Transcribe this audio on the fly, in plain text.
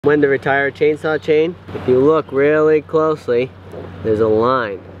When to retire a chainsaw chain, if you look really closely, there's a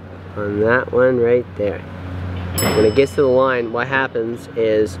line on that one right there. When it gets to the line, what happens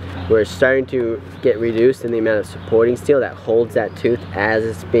is we're starting to get reduced in the amount of supporting steel that holds that tooth as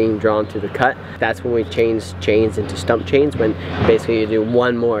it's being drawn through the cut. That's when we change chains into stump chains, when basically you do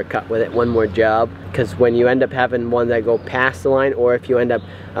one more cut with it, one more job. Because when you end up having one that go past the line, or if you end up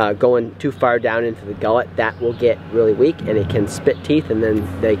going too far down into the gullet, that will get really weak and it can spit teeth, and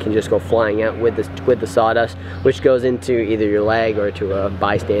then they can just go flying out with the sawdust, which goes into either your leg or to a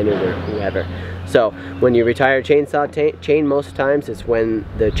bystander or whoever. So when you retire a chainsaw chain, most times it's when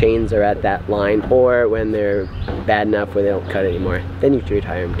the chains are at that line, or when they're bad enough where they don't cut anymore. Then you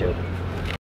retire them too.